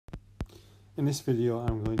In this video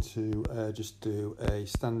I'm going to just do a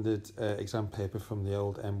standard exam paper from the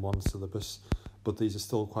old M1 syllabus, but these are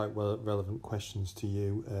still quite relevant questions to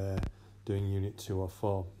you doing Unit 2 or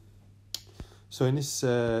 4. So in this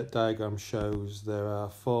diagram shows there are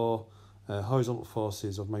four horizontal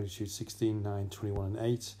forces of magnitude 16, 9, 21 and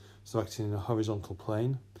 8, so acting in a horizontal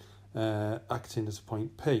plane, acting as a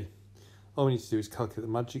point P. All we need to do is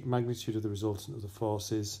calculate the magnitude of the resultant of the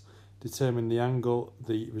forces, determine the angle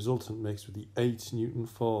the resultant makes with the 8 Newton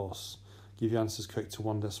force. Give your answers correct to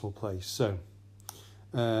one decimal place. So,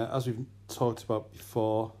 as we've talked about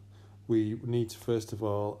before, we need to first of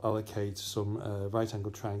all allocate some right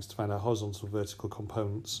angle triangles to find our horizontal vertical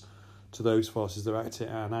components to those forces that are acting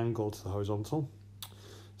at an angle to the horizontal.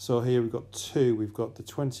 So here we've got two. We've got the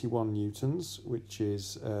 21 newtons, which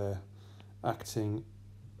is acting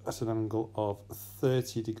at an angle of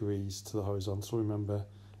 30 degrees to the horizontal. Remember,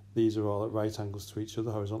 these are all at right angles to each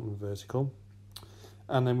other, horizontal and vertical.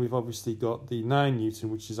 And then we've obviously got the 9 Newton,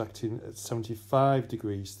 which is acting at 75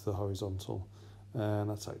 degrees to the horizontal. And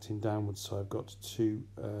that's acting downwards, so I've got two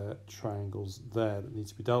triangles there that need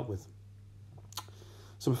to be dealt with.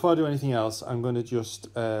 So before I do anything else, I'm going to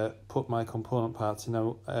just put my component parts in.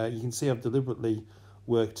 Now, you can see I've deliberately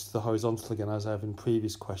worked to the horizontal again, as I have in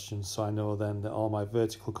previous questions, so I know then that all my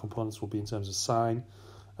vertical components will be in terms of sine,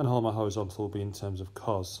 and all my horizontal will be in terms of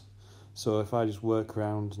cos. So if I just work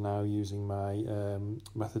around now using my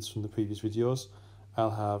methods from the previous videos, I'll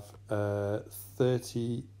have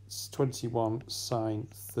 21 sine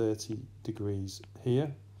 30 degrees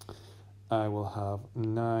here. I will have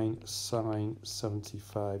 9 sine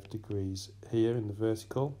 75 degrees here in the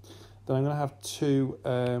vertical. Then I'm going to have two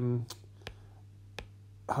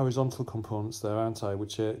horizontal components there, aren't I,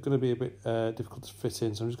 which are going to be a bit difficult to fit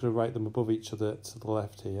in, so I'm just going to write them above each other to the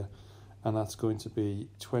left here, and that's going to be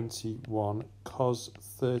 21 cos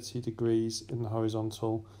 30 degrees in the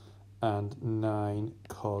horizontal and 9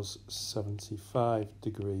 cos 75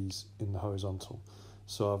 degrees in the horizontal.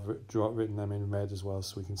 So I've written them in red as well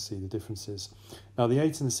so we can see the differences. Now the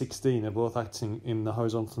 8 and the 16 are both acting in the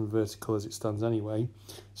horizontal and vertical as it stands anyway,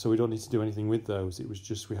 so we don't need to do anything with those. It was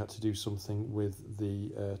just we had to do something with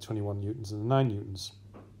the 21 newtons and the 9 newtons.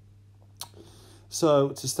 So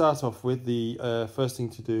to start off with, the first thing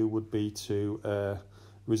to do would be to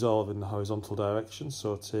resolve in the horizontal direction.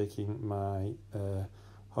 So taking my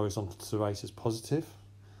horizontal to the right as positive,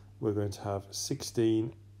 we're going to have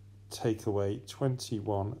 16 take away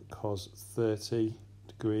 21 cos 30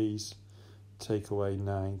 degrees, take away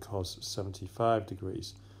 9 cos 75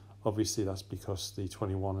 degrees. Obviously that's because the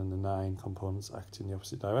 21 and the 9 components act in the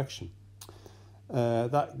opposite direction.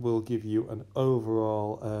 That will give you an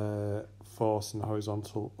overall force in the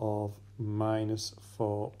horizontal of minus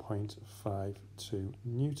 4.52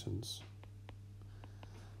 newtons.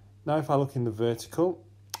 Now if I look in the vertical,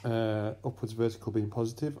 upwards vertical being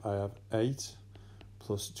positive, I have 8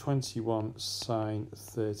 plus 21 sine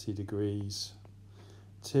 30 degrees,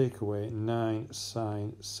 take away 9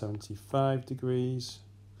 sine 75 degrees,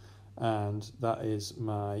 and that is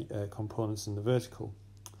my components in the vertical.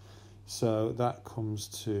 So that comes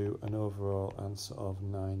to an overall answer of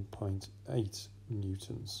 9.8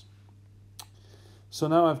 newtons. So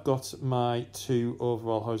now I've got my two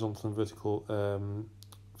overall horizontal and vertical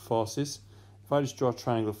forces. If I just draw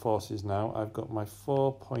triangle forces now, I've got my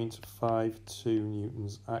 4.52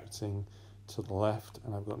 newtons acting to the left,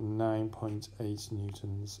 and I've got 9.8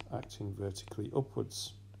 newtons acting vertically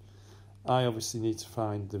upwards. I obviously need to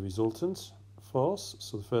find the resultant force,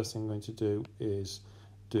 so the first thing I'm going to do is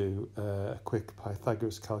do a quick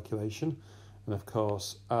Pythagoras calculation, and of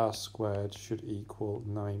course r squared should equal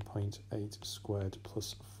 9.8 squared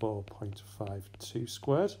plus 4.52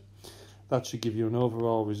 squared. That should give you an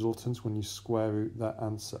overall resultant when you square root that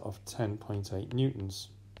answer of 10.8 newtons.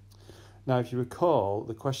 Now, if you recall,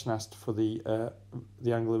 the question asked for the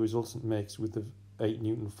angle the resultant makes with the 8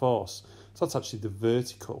 Newton force. So that's actually the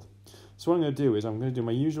vertical. So what I'm going to do is I'm going to do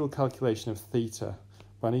my usual calculation of theta,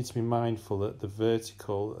 but I need to be mindful that the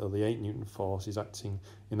vertical, or the 8 Newton force, is acting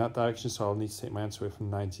in that direction, so I'll need to take my answer away from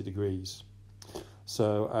 90 degrees.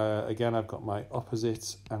 So again, I've got my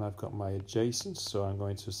opposite and I've got my adjacent, so I'm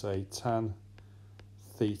going to say tan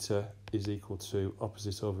theta is equal to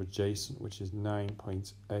opposite over adjacent, which is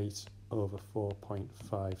 9.8 over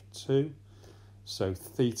 4.52. So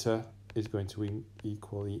theta is going to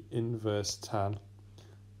equal the inverse tan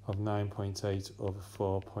of 9.8 over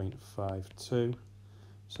 4.52.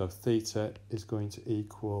 So theta is going to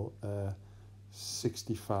equal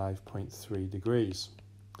 65.3 degrees.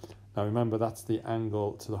 Now remember, that's the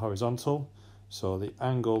angle to the horizontal, so the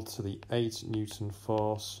angle to the 8 Newton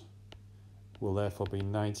force will therefore be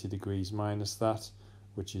 90 degrees minus that,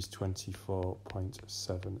 which is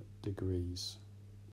 24.7 degrees.